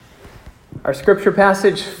Our scripture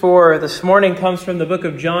passage for this morning comes from the book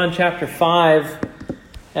of John, chapter 5,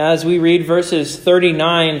 as we read verses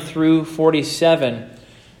 39 through 47.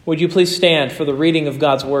 Would you please stand for the reading of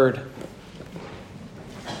God's word?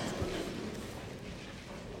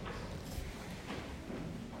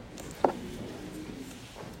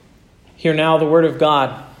 Hear now the word of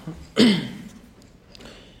God.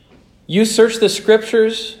 You search the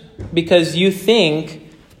scriptures because you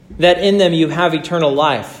think that in them you have eternal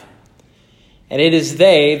life. And it is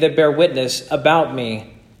they that bear witness about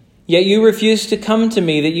me. Yet you refuse to come to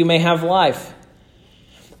me that you may have life.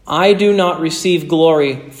 I do not receive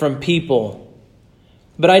glory from people,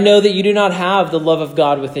 but I know that you do not have the love of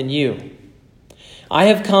God within you. I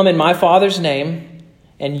have come in my Father's name,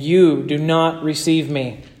 and you do not receive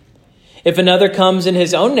me. If another comes in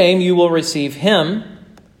his own name, you will receive him.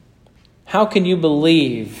 How can you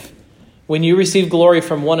believe when you receive glory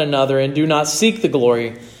from one another and do not seek the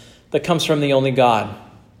glory that comes from the only God?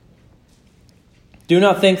 Do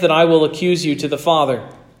not think that I will accuse you to the Father.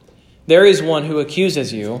 There is one who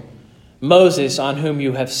accuses you, Moses, on whom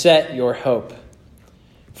you have set your hope.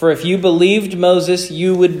 For if you believed Moses,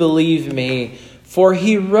 you would believe me, for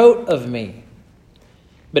he wrote of me.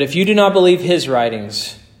 But if you do not believe his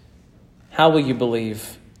writings, how will you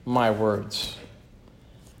believe my words?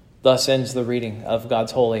 Thus ends the reading of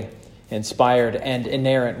God's holy, inspired, and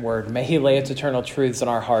inerrant word. May he lay its eternal truths in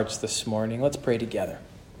our hearts this morning. Let's pray together.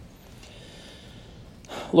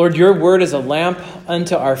 Lord, your word is a lamp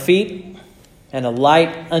unto our feet and a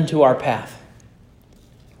light unto our path.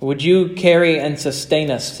 Would you carry and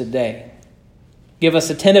sustain us today? Give us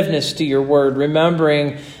attentiveness to your word,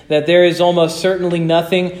 remembering that there is almost certainly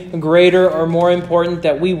nothing greater or more important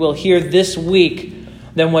that we will hear this week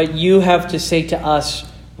than what you have to say to us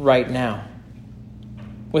right now.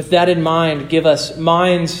 With that in mind, give us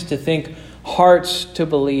minds to think, hearts to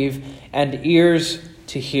believe, and ears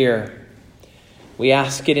to hear. We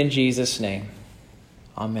ask it in Jesus' name.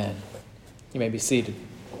 Amen. You may be seated.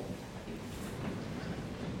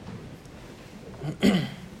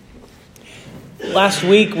 Last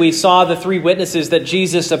week, we saw the three witnesses that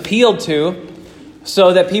Jesus appealed to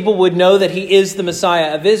so that people would know that he is the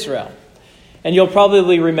Messiah of Israel. And you'll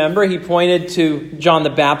probably remember he pointed to John the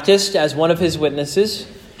Baptist as one of his witnesses.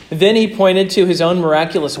 Then he pointed to his own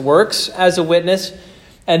miraculous works as a witness.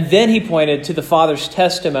 And then he pointed to the Father's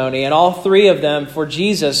testimony. And all three of them for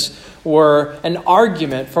Jesus were an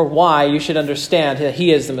argument for why you should understand that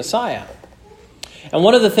he is the Messiah. And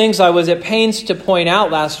one of the things I was at pains to point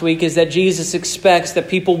out last week is that Jesus expects that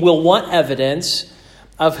people will want evidence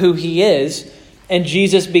of who he is. And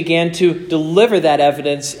Jesus began to deliver that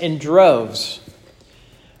evidence in droves.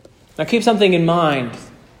 Now keep something in mind.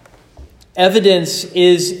 Evidence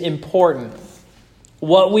is important.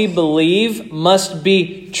 What we believe must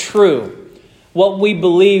be true. What we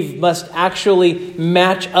believe must actually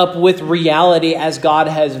match up with reality as God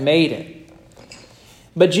has made it.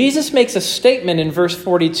 But Jesus makes a statement in verse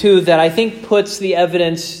 42 that I think puts the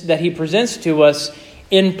evidence that he presents to us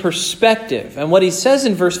in perspective. And what he says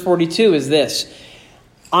in verse 42 is this: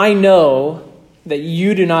 I know that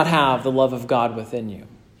you do not have the love of God within you.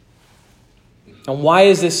 And why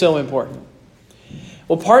is this so important?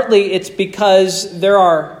 Well, partly it's because there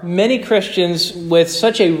are many Christians with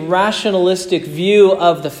such a rationalistic view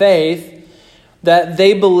of the faith that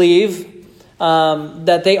they believe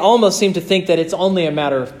that they almost seem to think that it's only a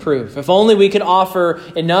matter of proof. If only we could offer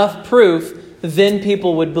enough proof, then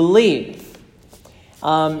people would believe.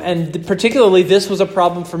 And particularly this was a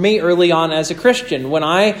problem for me early on as a Christian. When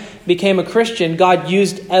I became a Christian, God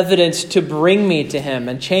used evidence to bring me to him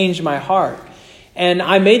and change my heart. And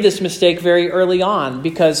I made this mistake very early on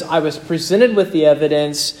because I was presented with the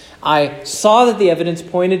evidence. I saw that the evidence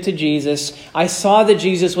pointed to Jesus. I saw that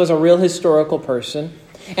Jesus was a real historical person.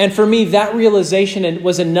 And for me, that realization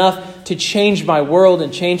was enough to change my world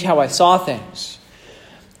and change how I saw things.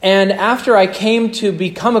 And after I came to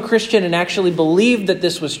become a Christian and actually believed that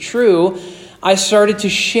this was true, I started to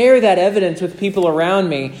share that evidence with people around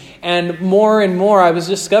me. And more I was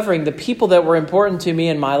discovering the people that were important to me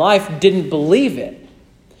in my life didn't believe it,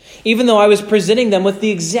 even though I was presenting them with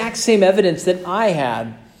the exact same evidence that I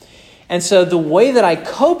had. And so the way that I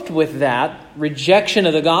coped with that rejection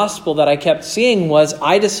of the gospel that I kept seeing was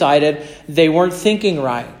I decided they weren't thinking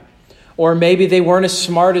right. Or maybe they weren't as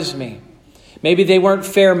smart as me. Maybe they weren't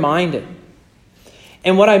fair-minded.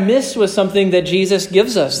 And what I missed was something that Jesus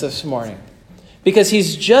gives us this morning. Because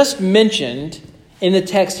he's just mentioned, in the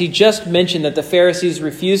text, he just mentioned that the Pharisees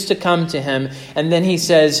refused to come to him. And then he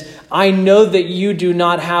says, I know that you do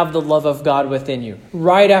not have the love of God within you.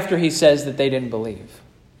 Right after he says that they didn't believe.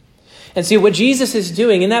 And see, what Jesus is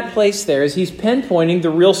doing in that place there is he's pinpointing the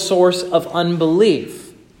real source of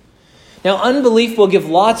unbelief. Now, unbelief will give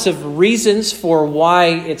lots of reasons for why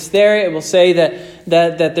it's there. It will say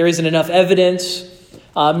that there isn't enough evidence.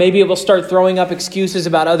 Maybe it will start throwing up excuses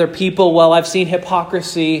about other people. Well, I've seen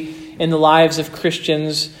hypocrisy in the lives of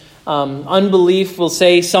Christians. Unbelief will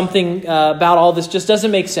say something about all this just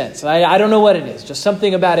doesn't make sense. I don't know what it is. Just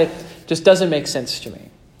something about it just doesn't make sense to me.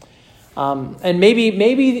 And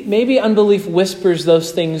maybe unbelief whispers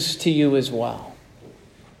those things to you as well.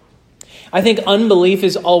 I think unbelief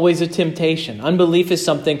is always a temptation. Unbelief is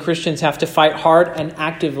something Christians have to fight hard and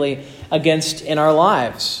actively against in our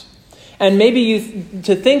lives. And maybe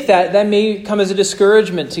to think that may come as a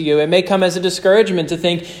discouragement to you. It may come as a discouragement to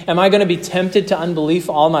think, am I going to be tempted to unbelief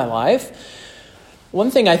all my life? One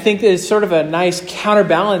thing I think is sort of a nice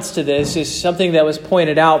counterbalance to this is something that was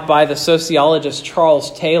pointed out by the sociologist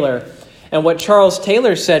Charles Taylor. And what Charles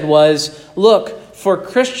Taylor said was, look, for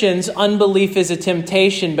Christians, unbelief is a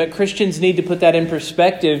temptation, but Christians need to put that in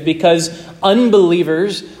perspective because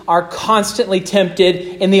unbelievers are constantly tempted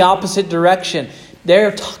in the opposite direction.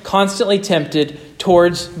 They're constantly tempted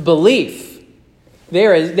towards belief. They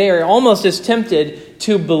are almost as tempted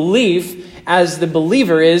to belief as the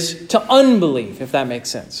believer is to unbelief, if that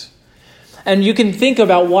makes sense. And you can think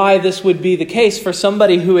about why this would be the case for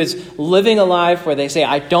somebody who is living a life where they say,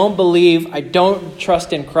 I don't believe, I don't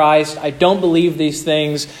trust in Christ, I don't believe these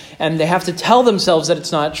things, and they have to tell themselves that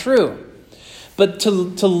it's not true. But to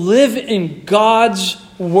live in God's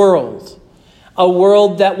world, a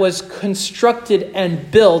world that was constructed and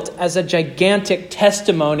built as a gigantic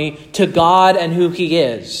testimony to God and who He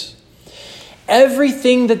is.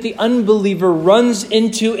 Everything that the unbeliever runs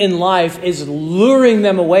into in life is luring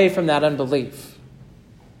them away from that unbelief.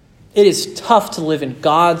 It is tough to live in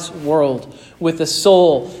God's world with a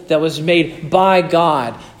soul that was made by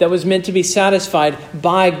God, that was meant to be satisfied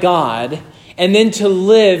by God, and then to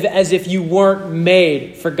live as if you weren't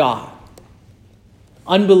made for God.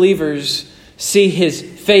 Unbelievers see His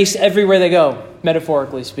face everywhere they go,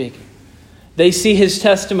 metaphorically speaking. They see His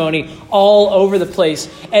testimony all over the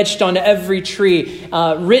place, etched on every tree,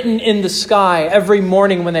 written in the sky every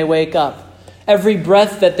morning when they wake up. Every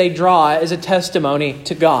breath that they draw is a testimony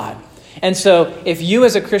to God. And so if you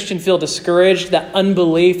as a Christian feel discouraged, that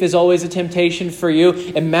unbelief is always a temptation for you,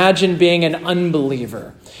 imagine being an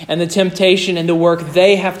unbeliever and the temptation and the work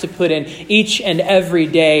they have to put in each and every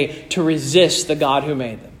day to resist the God who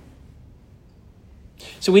made them.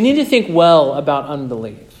 So we need to think well about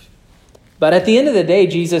unbelief. But at the end of the day,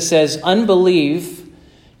 Jesus says unbelief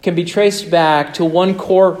can be traced back to one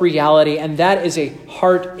core reality, and that is a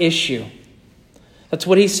heart issue. That's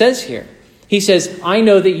what He says here. He says, I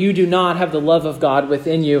know that you do not have the love of God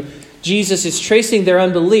within you. Jesus is tracing their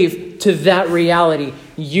unbelief to that reality.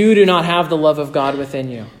 You do not have the love of God within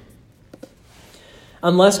you.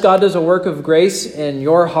 Unless God does a work of grace in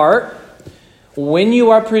your heart, when you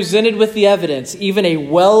are presented with the evidence, even a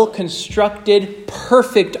well-constructed,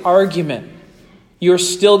 perfect argument, you're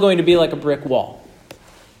still going to be like a brick wall.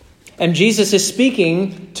 And Jesus is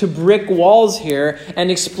speaking to brick walls here and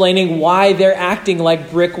explaining why they're acting like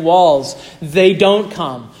brick walls. They don't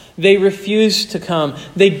come. They refuse to come.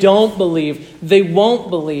 They don't believe. They won't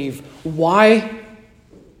believe. Why?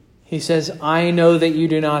 He says, I know that you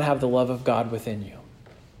do not have the love of God within you.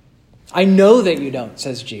 I know that you don't,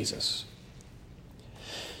 says Jesus.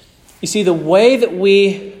 You see, the way that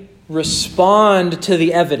we respond to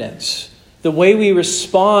the evidence, the way we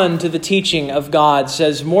respond to the teaching of God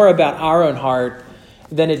says more about our own heart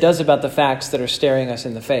than it does about the facts that are staring us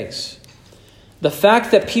in the face. The fact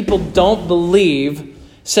that people don't believe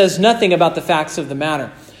says nothing about the facts of the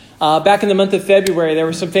matter. Back in the month of February, there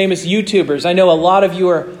were some famous YouTubers. I know a lot of you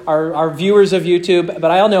are viewers of YouTube, but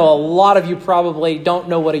I know a lot of you probably don't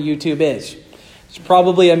know what a YouTube is. It's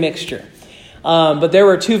probably a mixture. But there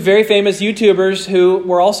were two very famous YouTubers who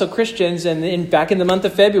were also Christians, and back in the month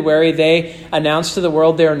of February, they announced to the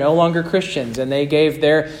world they are no longer Christians, and they gave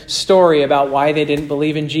their story about why they didn't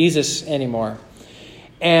believe in Jesus anymore.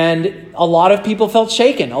 And a lot of people felt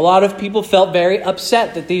shaken. A lot of people felt very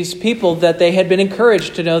upset that these people that they had been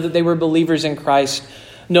encouraged to know that they were believers in Christ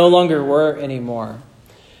no longer were anymore.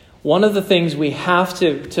 One of the things we have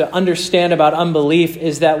to understand about unbelief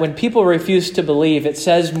is that when people refuse to believe, it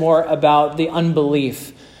says more about the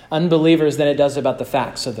unbelievers, than it does about the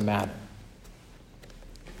facts of the matter.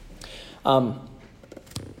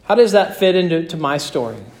 How does that fit into my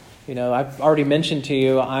story? You know, I've already mentioned to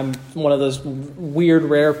you, I'm one of those weird,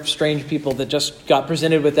 rare, strange people that just got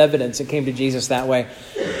presented with evidence and came to Jesus that way.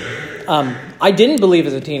 I didn't believe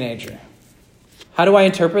as a teenager. How do I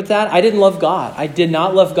interpret that? I didn't love God. I did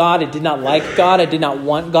not love God. I did not like God. I did not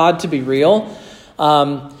want God to be real.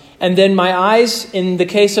 And then my eyes, in the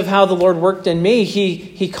case of how the Lord worked in me,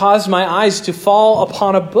 he caused my eyes to fall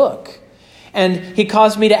upon a book. And he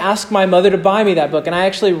caused me to ask my mother to buy me that book. And I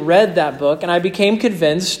actually read that book, and I became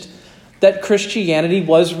convinced that Christianity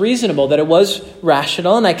was reasonable, that it was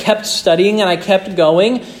rational. And I kept studying and I kept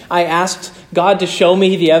going. I asked God to show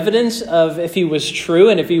me the evidence of if he was true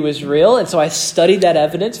and if he was real. And so I studied that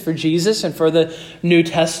evidence for Jesus and for the New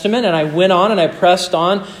Testament. And I went on and I pressed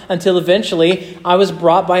on until eventually I was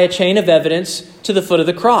brought by a chain of evidence to the foot of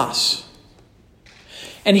the cross.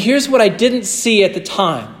 And here's what I didn't see at the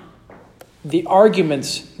time. The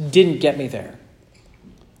arguments didn't get me there.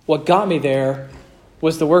 What got me there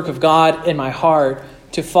was the work of God in my heart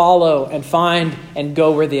to follow and find and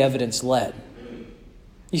go where the evidence led.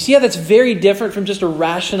 You see how that's very different from just a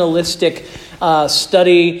rationalistic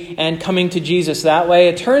study and coming to Jesus that way?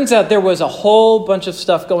 It turns out there was a whole bunch of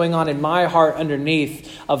stuff going on in my heart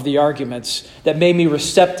underneath of the arguments that made me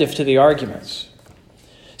receptive to the arguments.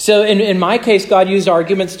 So in my case, God used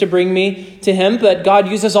arguments to bring me to him, but God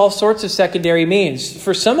uses all sorts of secondary means.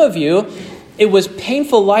 For some of you, it was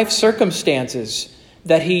painful life circumstances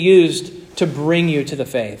that he used to bring you to the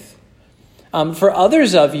faith. For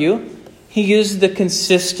others of you, he used the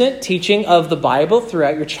consistent teaching of the Bible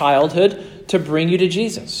throughout your childhood to bring you to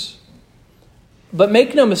Jesus. But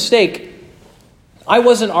make no mistake, I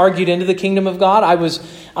wasn't argued into the kingdom of God.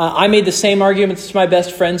 I made the same arguments to my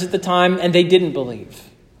best friends at the time, and they didn't believe.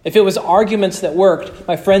 If it was arguments that worked,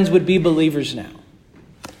 my friends would be believers now.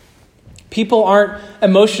 People aren't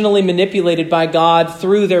emotionally manipulated by God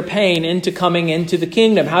through their pain into coming into the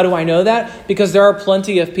kingdom. How do I know that? Because there are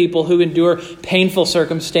plenty of people who endure painful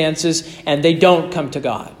circumstances and they don't come to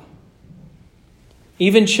God.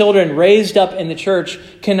 Even children raised up in the church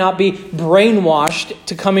cannot be brainwashed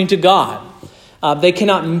to coming to God. They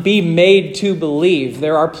cannot be made to believe.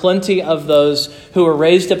 There are plenty of those who were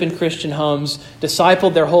raised up in Christian homes,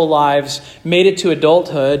 discipled their whole lives, made it to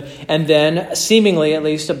adulthood, and then, seemingly at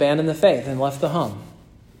least, abandoned the faith and left the home.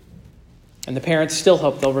 And the parents still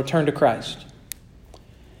hope they'll return to Christ.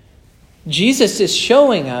 Jesus is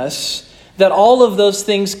showing us that all of those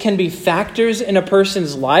things can be factors in a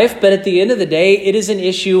person's life, but at the end of the day, it is an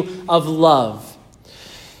issue of love.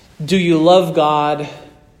 Do you love God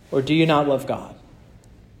or do you not love God?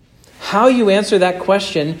 How you answer that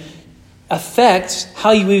question affects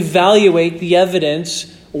how you evaluate the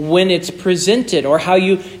evidence when it's presented, or how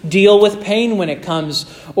you deal with pain when it comes,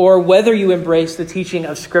 or whether you embrace the teaching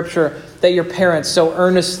of Scripture that your parents so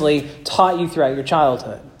earnestly taught you throughout your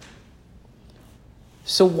childhood.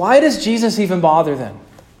 So why does Jesus even bother then?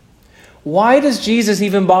 Why does Jesus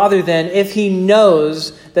even bother then if he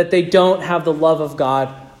knows that they don't have the love of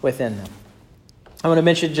God within them? I want to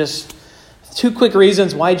mention just 2 quick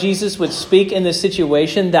reasons why Jesus would speak in this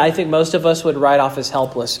situation that I think most of us would write off as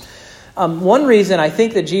helpless. One reason I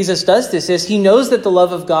think that Jesus does this is he knows that the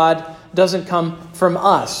love of God doesn't come from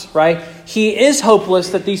us, right? He is hopeless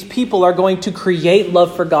that these people are going to create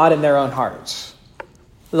love for God in their own hearts.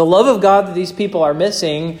 The love of God that these people are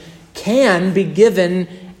missing can be given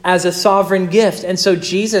as a sovereign gift. And so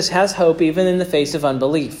Jesus has hope even in the face of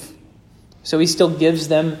unbelief. So he still gives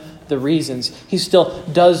them the reasons. He still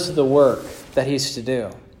does the work that he's to do.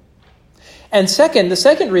 And the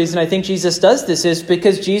second reason I think Jesus does this is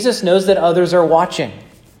because Jesus knows that others are watching.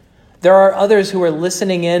 There are others who are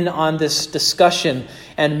listening in on this discussion,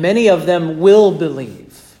 and many of them will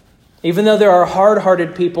believe. Even though there are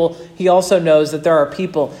hard-hearted people, he also knows that there are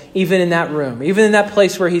people, even in that room, even in that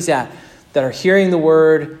place where he's at, that are hearing the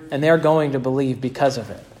word, and they're going to believe because of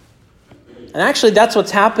it. And actually, that's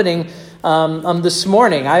what's happening this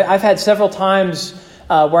morning. I've had several times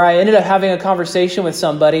where I ended up having a conversation with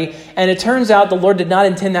somebody, and it turns out the Lord did not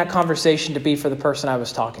intend that conversation to be for the person I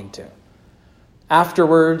was talking to.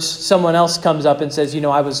 Afterwards, someone else comes up and says,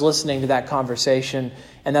 I was listening to that conversation,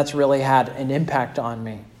 and that's really had an impact on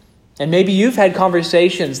me. And maybe you've had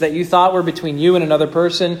conversations that you thought were between you and another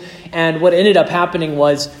person, and what ended up happening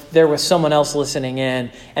was there was someone else listening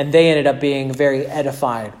in, and they ended up being very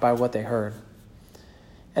edified by what they heard.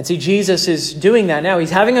 And see, Jesus is doing that now. He's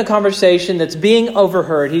having a conversation that's being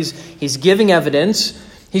overheard. He's giving evidence.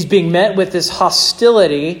 He's being met with this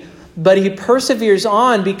hostility, but he perseveres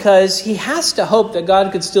on because he has to hope that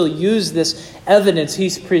God could still use this evidence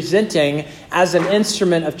he's presenting as an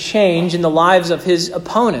instrument of change in the lives of his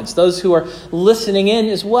opponents, those who are listening in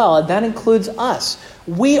as well. And that includes us.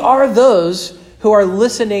 We are those who are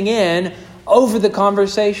listening in over the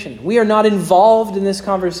conversation. We are not involved in this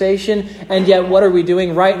conversation, and yet what are we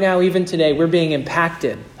doing right now, even today? We're being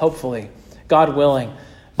impacted, hopefully. God willing,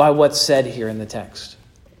 by what's said here in the text.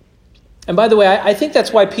 And by the way, I think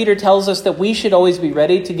that's why Peter tells us that we should always be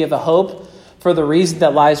ready to give a hope for the reason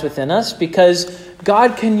that lies within us, because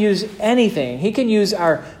God can use anything. He can use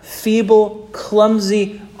our feeble,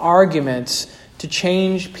 clumsy arguments to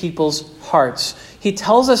change people's hearts. He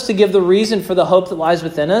tells us to give the reason for the hope that lies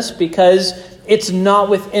within us because it's not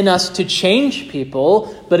within us to change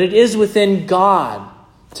people, but it is within God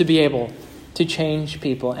to be able to change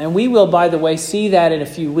people. And we will, by the way, see that in a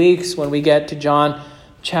few weeks when we get to John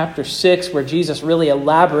chapter 6, where Jesus really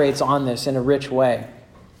elaborates on this in a rich way.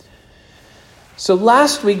 So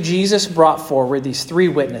last week, Jesus brought forward these three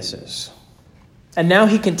witnesses. And now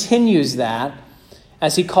he continues that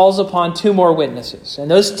as he calls upon two more witnesses. And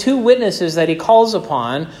those two witnesses that he calls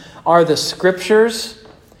upon are the Scriptures.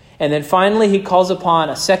 And then finally, he calls upon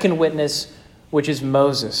a second witness, which is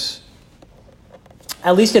Moses.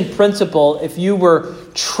 At least in principle, if you were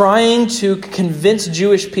trying to convince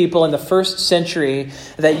Jewish people in the first century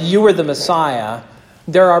that you were the Messiah,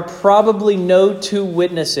 there are probably no two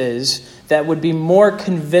witnesses that would be more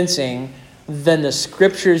convincing than the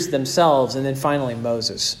Scriptures themselves, and then finally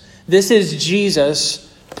Moses. This is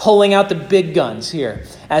Jesus pulling out the big guns here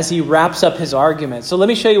as he wraps up his argument. So let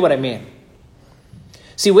me show you what I mean.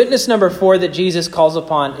 See, witness number 4 that Jesus calls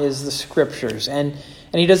upon is the Scriptures. And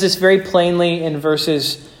he does this very plainly in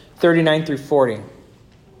verses 39 through 40.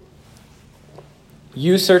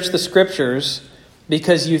 You search the Scriptures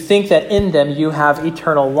because you think that in them you have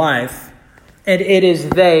eternal life, and it is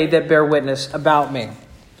they that bear witness about me.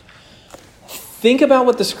 Think about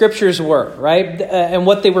what the Scriptures were, right? And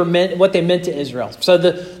what they meant to Israel. So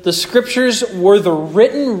the Scriptures were the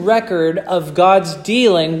written record of God's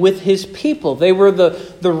dealing with his people. They were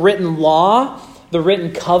the written law, the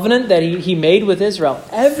written covenant that he made with Israel.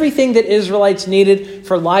 Everything that Israelites needed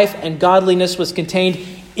for life and godliness was contained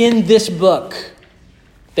in this book.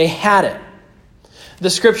 They had it. The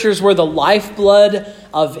Scriptures were the lifeblood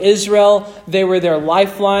of Israel. They were their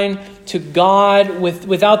lifeline to God.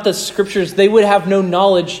 Without the Scriptures, they would have no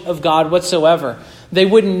knowledge of God whatsoever. They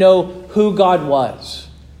wouldn't know who God was.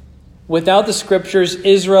 Without the Scriptures,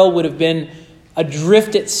 Israel would have been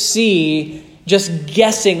adrift at sea, just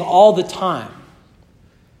guessing all the time.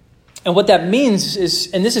 And what that means is,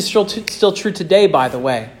 and this is still true today, by the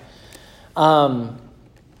way,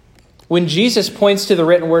 when Jesus points to the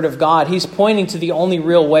written word of God, he's pointing to the only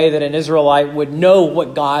real way that an Israelite would know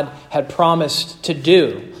what God had promised to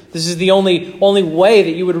do. This is the only way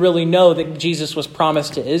that you would really know that Jesus was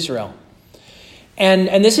promised to Israel.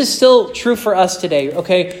 And this is still true for us today,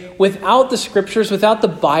 okay? Without the Scriptures, without the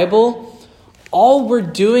Bible, all we're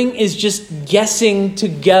doing is just guessing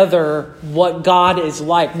together what God is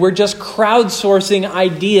like. We're just crowdsourcing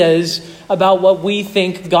ideas about what we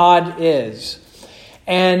think God is.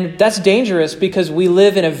 And that's dangerous because we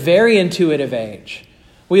live in a very intuitive age.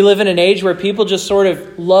 We live in an age where people just sort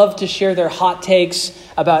of love to share their hot takes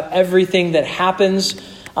about everything that happens.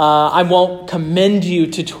 I won't commend you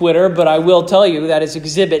to Twitter, but I will tell you that it's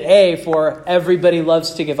Exhibit A for everybody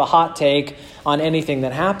loves to give a hot take on anything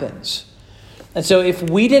that happens. And so if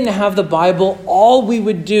we didn't have the Bible, all we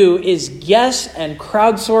would do is guess and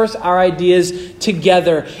crowdsource our ideas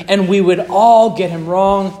together, and we would all get him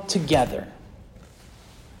wrong together.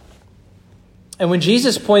 And when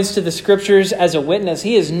Jesus points to the Scriptures as a witness,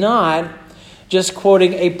 he is not just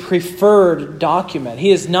quoting a preferred document.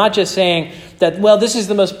 He is not just saying that, well, this is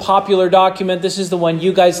the most popular document. This is the one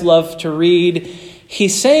you guys love to read.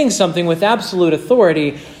 He's saying something with absolute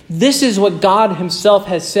authority. This is what God himself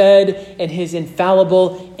has said in his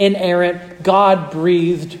infallible, inerrant,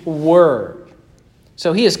 God-breathed word.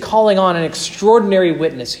 So he is calling on an extraordinary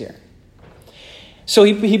witness here. So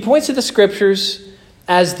he points to the Scriptures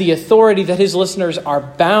as the authority that his listeners are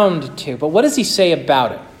bound to. But what does he say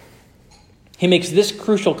about it? He makes this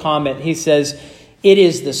crucial comment. He says, it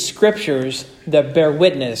is the Scriptures that bear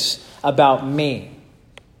witness about me.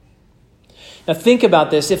 Now think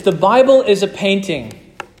about this. If the Bible is a painting,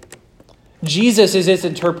 Jesus is its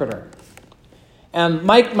interpreter. And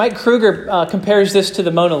Mike Kruger compares this to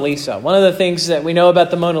the Mona Lisa. One of the things that we know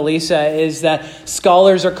about the Mona Lisa is that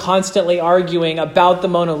scholars are constantly arguing about the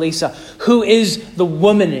Mona Lisa. Who is the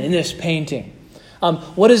woman in this painting?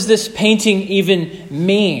 What does this painting even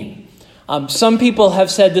mean? Some people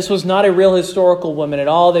have said this was not a real historical woman at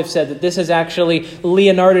all. They've said that this is actually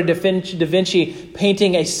Leonardo da Vinci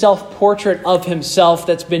painting a self-portrait of himself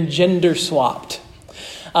that's been gender swapped.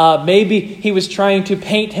 Maybe he was trying to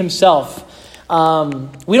paint himself.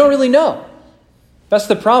 We don't really know. That's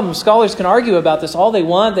the problem. Scholars can argue about this all they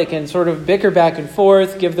want. They can sort of bicker back and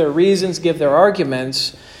forth, give their reasons, give their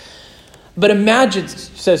arguments. But imagine,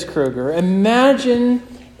 says Kruger, imagine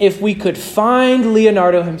if we could find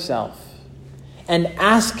Leonardo himself and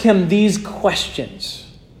ask him these questions.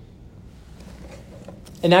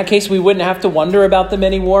 In that case, we wouldn't have to wonder about them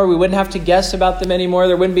anymore. We wouldn't have to guess about them anymore.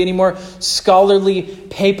 There wouldn't be any more scholarly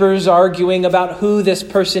papers arguing about who this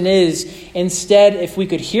person is. Instead, if we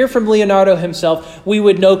could hear from Leonardo himself, we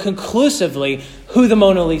would know conclusively who the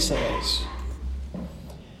Mona Lisa is.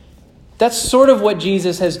 That's sort of what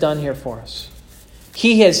Jesus has done here for us.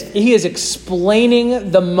 He is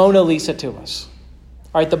explaining the Mona Lisa to us.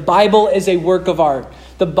 All right, the Bible is a work of art.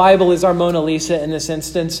 The Bible is our Mona Lisa in this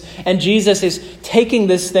instance. And Jesus is taking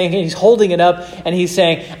this thing and he's holding it up and he's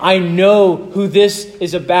saying, I know who this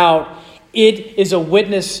is about. It is a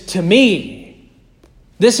witness to me.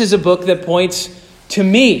 This is a book that points to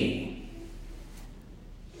me.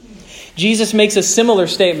 Jesus makes a similar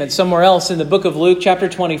statement somewhere else in the book of Luke, chapter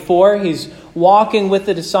 24. He's walking with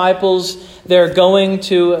the disciples. They're going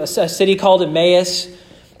to a city called Emmaus.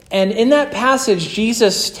 And in that passage,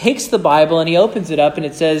 Jesus takes the Bible and he opens it up and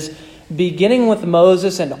it says, beginning with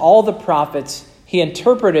Moses and all the prophets, he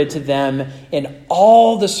interpreted to them in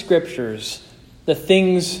all the scriptures the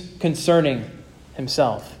things concerning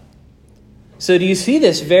himself. So do you see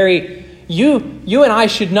this you and I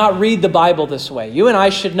should not read the Bible this way. You and I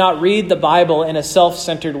should not read the Bible in a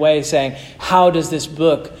self-centered way saying, how does this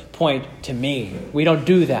book point to me? We don't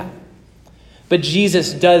do that. But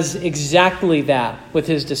Jesus does exactly that with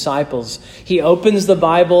his disciples. He opens the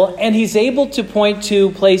Bible and he's able to point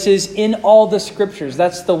to places in all the scriptures.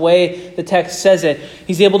 That's the way the text says it.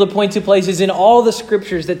 He's able to point to places in all the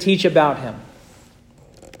scriptures that teach about him.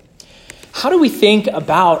 How do we think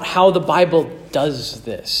about how the Bible does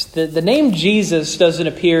this? The name Jesus doesn't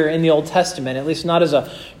appear in the Old Testament, at least not as a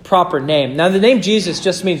proper name. Now, the name Jesus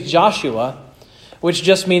just means Joshua, which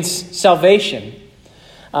just means salvation.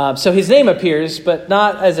 So his name appears, but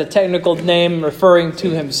not as a technical name referring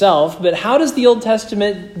to himself. But how does the Old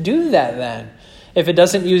Testament do that then, if it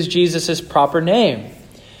doesn't use Jesus' proper name?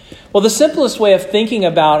 Well, the simplest way of thinking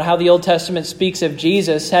about how the Old Testament speaks of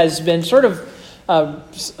Jesus has been sort of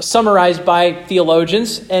summarized by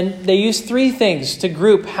theologians. And they use three things to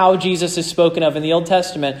group how Jesus is spoken of in the Old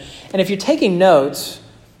Testament. And if you're taking notes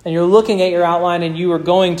and you're looking at your outline and you are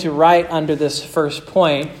going to write under this first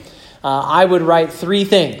point, I would write three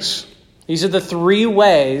things. These are the three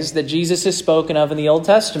ways that Jesus is spoken of in the Old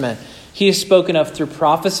Testament. He is spoken of through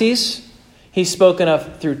prophecies, he's spoken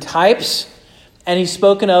of through types, and he's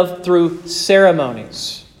spoken of through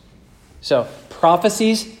ceremonies. So,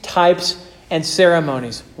 prophecies, types, and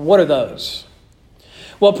ceremonies. What are those?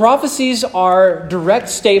 Well, prophecies are direct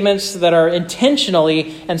statements that are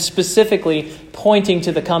intentionally and specifically pointing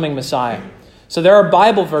to the coming Messiah. So there are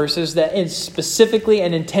Bible verses that specifically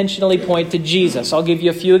and intentionally point to Jesus. I'll give you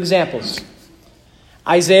a few examples.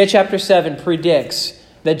 Isaiah chapter 7 predicts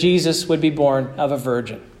that Jesus would be born of a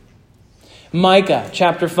virgin. Micah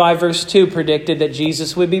chapter 5 verse 2 predicted that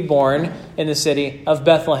Jesus would be born in the city of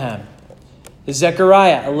Bethlehem.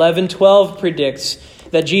 Zechariah 11:12 predicts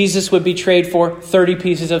that Jesus would be betrayed for 30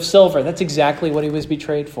 pieces of silver. That's exactly what he was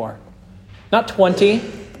betrayed for. Not 20,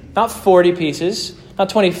 not 40 pieces, not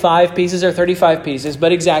 25 pieces or 35 pieces,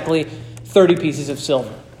 but exactly 30 pieces of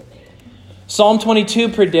silver. Psalm 22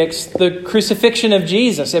 predicts the crucifixion of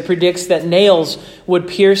Jesus. It predicts that nails would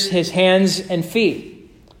pierce his hands and feet.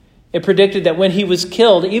 It predicted that when he was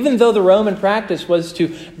killed, even though the Roman practice was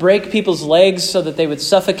to break people's legs so that they would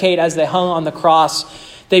suffocate as they hung on the cross,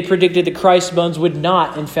 they predicted that Christ's bones would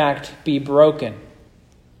not, in fact, be broken.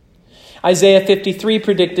 Isaiah 53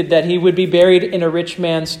 predicted that he would be buried in a rich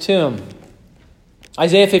man's tomb.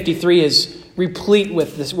 Isaiah 53 is replete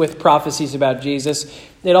with prophecies about Jesus.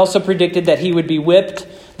 It also predicted that he would be whipped,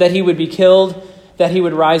 that he would be killed, that he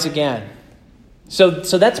would rise again. So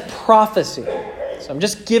that's prophecy. So I'm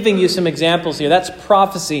just giving you some examples here. That's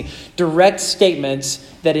prophecy, direct statements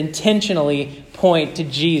that intentionally point to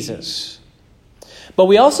Jesus. But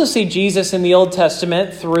we also see Jesus in the Old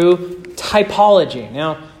Testament through typology.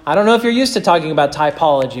 Now, I don't know if you're used to talking about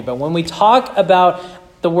typology, but when we talk about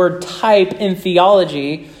the word type in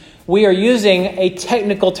theology, we are using a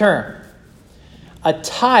technical term. A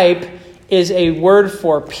type is a word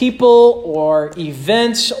for people or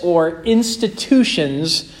events or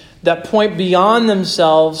institutions that point beyond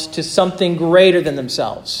themselves to something greater than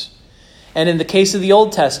themselves. And in the case of the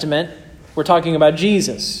Old Testament, we're talking about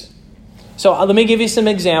Jesus. So let me give you some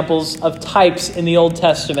examples of types in the Old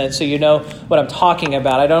Testament so you know what I'm talking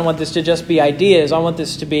about. I don't want this to just be ideas. I want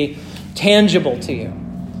this to be tangible to you.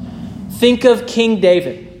 Think of King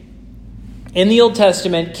David. In the Old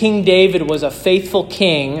Testament, King David was a faithful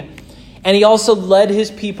king, And he also led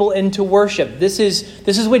his people into worship. This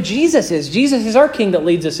is what Jesus is. Jesus is our king that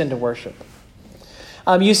leads us into worship.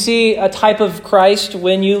 You see a type of Christ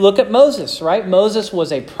when you look at Moses, right? Moses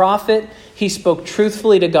was a prophet. He spoke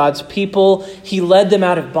truthfully to God's people. He led them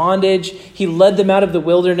out of bondage. He led them out of the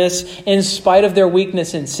wilderness in spite of their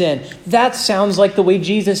weakness and sin. That sounds like the way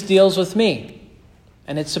Jesus deals with me.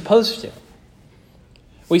 And it's supposed to.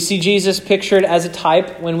 We see Jesus pictured as a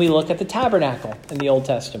type when we look at the tabernacle in the Old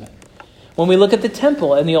Testament. When we look at the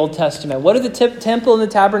temple in the Old Testament, what do the temple and the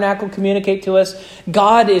tabernacle communicate to us?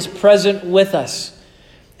 God is present with us.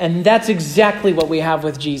 And that's exactly what we have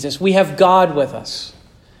with Jesus. We have God with us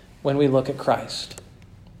when we look at Christ.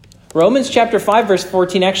 Romans chapter 5, verse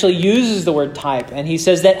 14 actually uses the word type. And he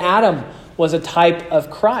says that Adam was a type of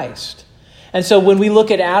Christ. And so when we look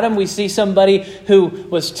at Adam, we see somebody who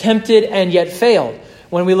was tempted and yet failed.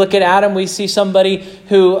 When we look at Adam, we see somebody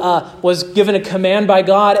who was given a command by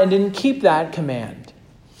God and didn't keep that command.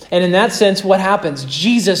 And in that sense, what happens?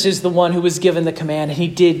 Jesus is the one who was given the command and he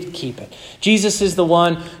did keep it. Jesus is the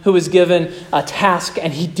one who was given a task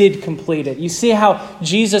and he did complete it. You see how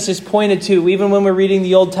Jesus is pointed to even when we're reading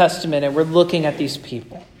the Old Testament and we're looking at these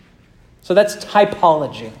people. So that's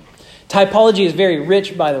typology. Typology is very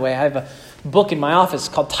rich, by the way. I have a book in my office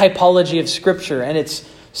called Typology of Scripture, and it's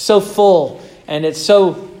so full and it's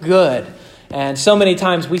so good. And so many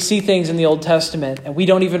times we see things in the Old Testament and we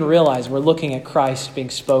don't even realize we're looking at Christ being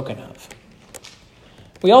spoken of.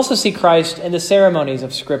 We also see Christ in the ceremonies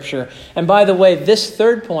of Scripture. And by the way, this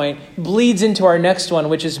third point bleeds into our next one,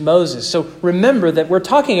 which is Moses. So remember that we're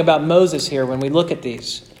talking about Moses here when we look at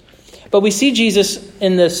these. But we see Jesus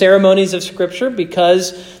in the ceremonies of Scripture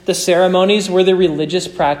because the ceremonies were the religious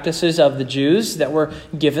practices of the Jews that were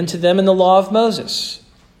given to them in the law of Moses.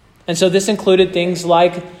 And so this included things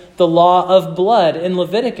like the law of blood in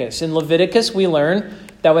Leviticus. In Leviticus, we learn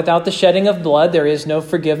that without the shedding of blood, there is no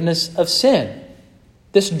forgiveness of sin.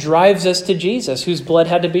 This drives us to Jesus, whose blood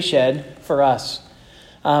had to be shed for us.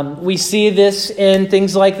 We see this in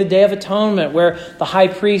things like the Day of Atonement, where the high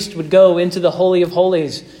priest would go into the Holy of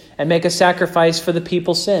Holies and make a sacrifice for the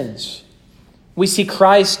people's sins. We see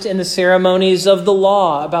Christ in the ceremonies of the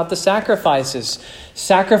law about the sacrifices.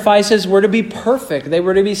 Sacrifices were to be perfect. They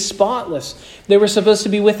were to be spotless. They were supposed to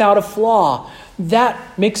be without a flaw.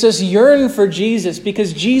 That makes us yearn for Jesus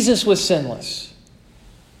because Jesus was sinless.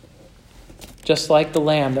 Just like the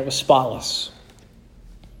lamb that was spotless.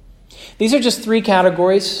 These are just three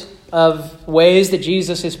categories of ways that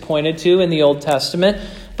Jesus is pointed to in the Old Testament.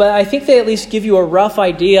 But I think they at least give you a rough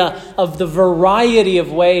idea of the variety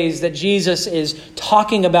of ways that Jesus is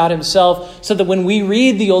talking about himself, so that when we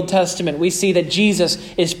read the Old Testament, we see that Jesus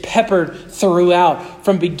is peppered throughout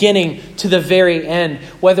from beginning to the very end.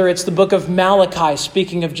 Whether it's the book of Malachi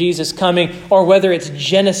speaking of Jesus coming, or whether it's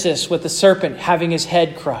Genesis with the serpent having his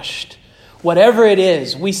head crushed. Whatever it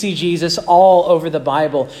is, we see Jesus all over the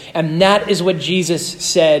Bible. And that is what Jesus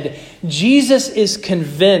said. Jesus is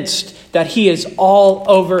convinced that he is all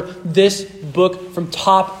over this book from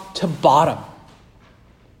top to bottom.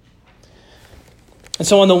 And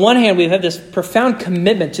so on the one hand, we have this profound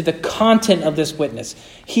commitment to the content of this witness.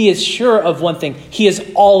 He is sure of one thing. He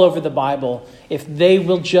is all over the Bible if they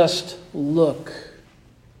will just look.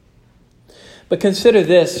 But consider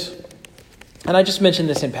this. And I just mentioned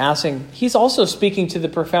this in passing. He's also speaking to the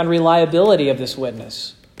profound reliability of this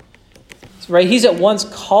witness. Right? He's at once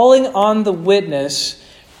calling on the witness,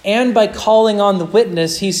 and by calling on the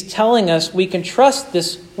witness, he's telling us we can trust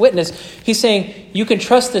this witness. He's saying, you can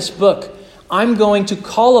trust this book. I'm going to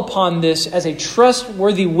call upon this as a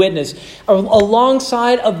trustworthy witness.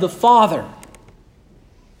 Alongside of the Father,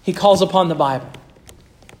 he calls upon the Bible.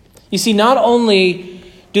 You see, not only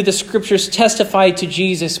do the Scriptures testify to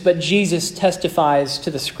Jesus, but Jesus testifies to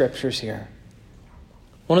the Scriptures here.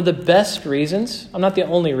 One of the best reasons, not the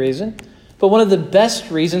only reason, but one of the best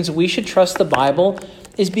reasons we should trust the Bible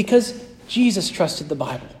is because Jesus trusted the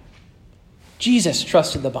Bible. Jesus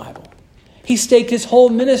trusted the Bible. He staked his whole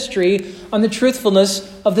ministry on the truthfulness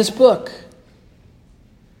of this book.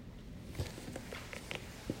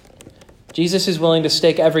 Jesus is willing to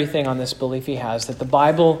stake everything on this belief he has, that the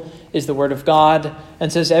Bible is the Word of God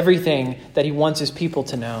and says everything that he wants his people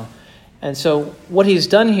to know. And so what he's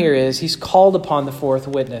done here is he's called upon the fourth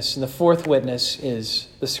witness, and the fourth witness is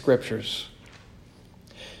the Scriptures.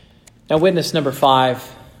 Now, witness number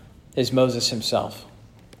 5 is Moses himself.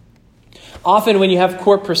 Often when you have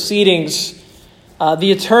court proceedings,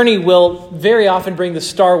 the attorney will very often bring the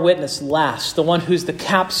star witness last, the one who's the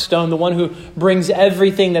capstone, the one who brings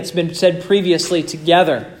everything that's been said previously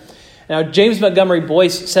together. Now, James Montgomery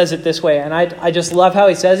Boyce says it this way, and I just love how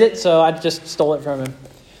he says it, so I just stole it from him.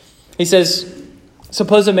 He says,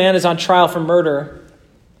 suppose a man is on trial for murder,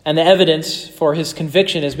 and the evidence for his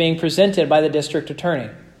conviction is being presented by the district attorney.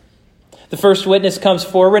 The first witness comes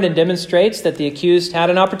forward and demonstrates that the accused had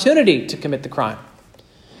an opportunity to commit the crime.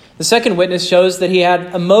 The second witness shows that he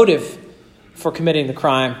had a motive for committing the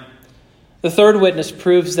crime. The third witness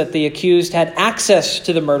proves that the accused had access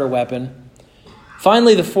to the murder weapon.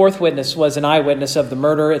 Finally, the fourth witness was an eyewitness of the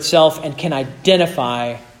murder itself and can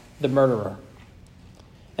identify the murderer.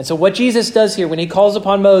 And so what Jesus does here when he calls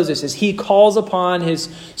upon Moses is he calls upon his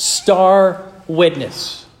star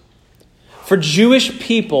witness. For Jewish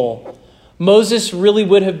people, Moses really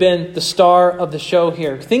would have been the star of the show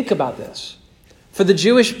here. Think about this. For the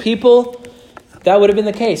Jewish people, that would have been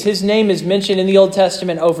the case. His name is mentioned in the Old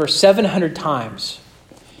Testament over 700 times.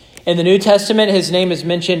 In the New Testament, his name is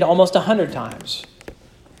mentioned almost 100 times.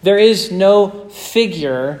 There is no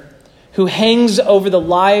figure who hangs over the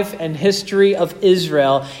life and history of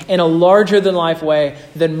Israel in a larger-than-life way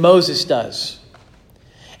than Moses does.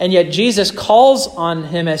 And yet Jesus calls on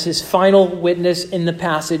him as his final witness in the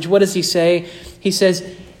passage. What does he say? He says,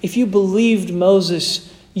 if you believed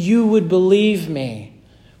Moses, you would believe me,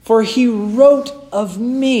 for he wrote of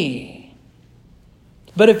me.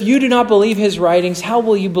 But if you do not believe his writings, how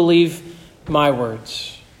will you believe my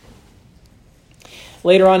words?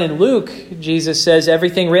 Later on in Luke, Jesus says,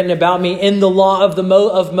 everything written about me in the law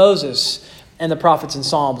of Moses and the prophets and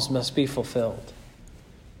Psalms must be fulfilled.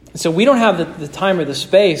 So we don't have the time or the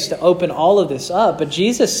space to open all of this up, but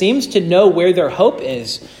Jesus seems to know where their hope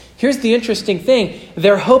is. Here's the interesting thing.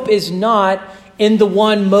 Their hope is not in the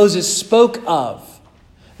one Moses spoke of.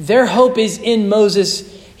 Their hope is in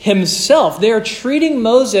Moses himself. They are treating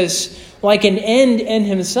Moses like an end in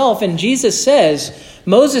himself. And Jesus says,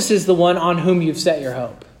 Moses is the one on whom you've set your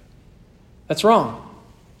hope. That's wrong.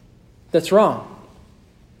 That's wrong.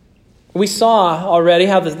 We saw already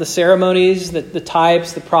how the ceremonies, the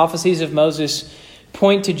types, the prophecies of Moses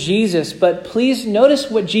point to Jesus. But please notice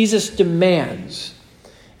what Jesus demands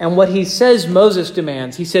and what he says Moses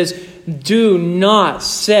demands. He says, do not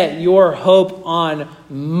set your hope on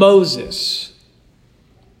Moses.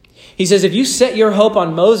 He says, if you set your hope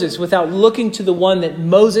on Moses without looking to the one that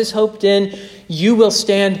Moses hoped in, you will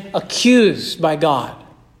stand accused by God.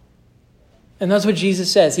 And that's what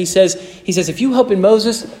Jesus says. He says, if you hope in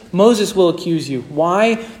Moses, Moses will accuse you.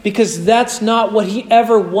 Why? Because that's not what he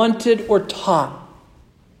ever wanted or taught.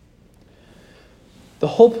 The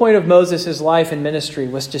whole point of Moses' life and ministry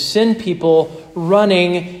was to send people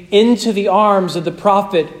running into the arms of the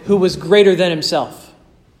prophet who was greater than himself.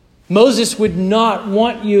 Moses would not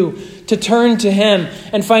want you to turn to him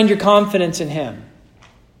and find your confidence in him.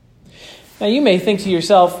 Now you may think to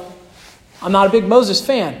yourself, I'm not a big Moses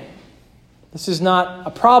fan. This is not a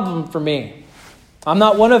problem for me. I'm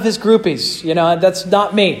not one of his groupies. That's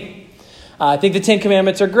not me. I think the Ten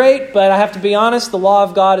Commandments are great, but I have to be honest, the law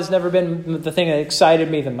of God has never been the thing that excited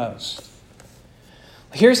me the most.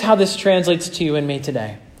 Here's how this translates to you and me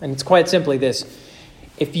today. And it's quite simply this.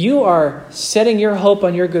 If you are setting your hope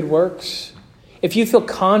on your good works, if you feel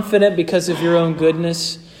confident because of your own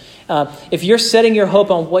goodness, if you're setting your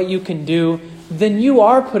hope on what you can do, then you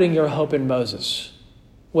are putting your hope in Moses,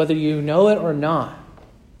 whether you know it or not.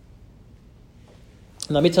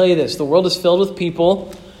 And let me tell you this, the world is filled with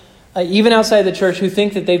people, even outside the church, who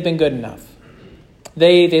think that they've been good enough.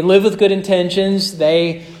 They live with good intentions.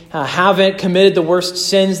 They haven't committed the worst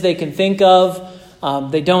sins they can think of.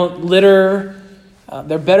 They don't litter.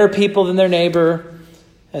 They're better people than their neighbor.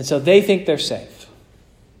 And so they think they're safe.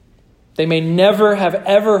 They may never have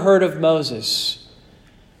ever heard of Moses.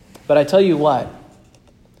 But I tell you what,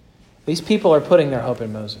 these people are putting their hope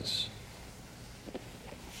in Moses.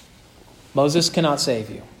 Moses cannot save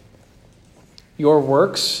you. Your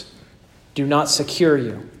works do not secure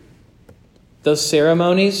you. Those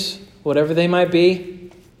ceremonies, whatever they might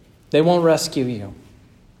be, they won't rescue you.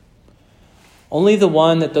 Only the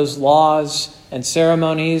one that those laws and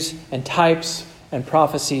ceremonies and types and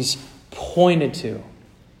prophecies pointed to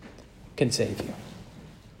can save you.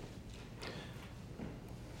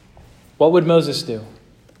 What would Moses do?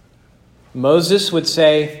 Moses would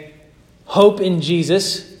say, hope in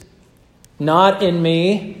Jesus, not in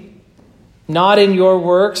me, not in your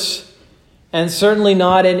works, and certainly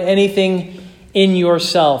not in anything in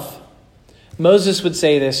yourself. Moses would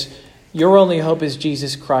say this, your only hope is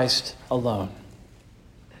Jesus Christ alone.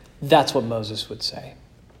 That's what Moses would say.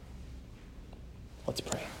 Let's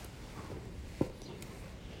pray.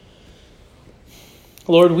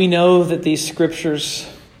 Lord, we know that these scriptures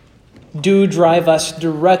do drive us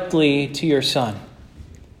directly to your Son.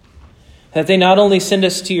 That they not only send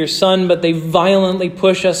us to your Son, but they violently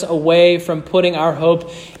push us away from putting our hope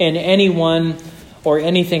in anyone or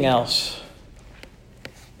anything else.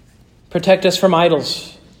 Protect us from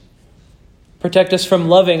idols. Protect us from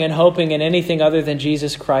loving and hoping in anything other than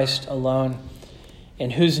Jesus Christ alone,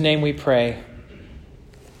 in whose name we pray.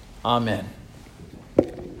 Amen.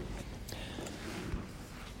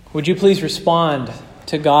 Would you please respond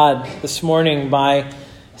to God this morning by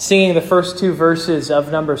singing the first two verses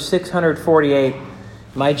of number 648,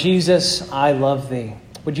 My Jesus, I Love Thee.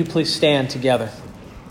 Would you please stand together?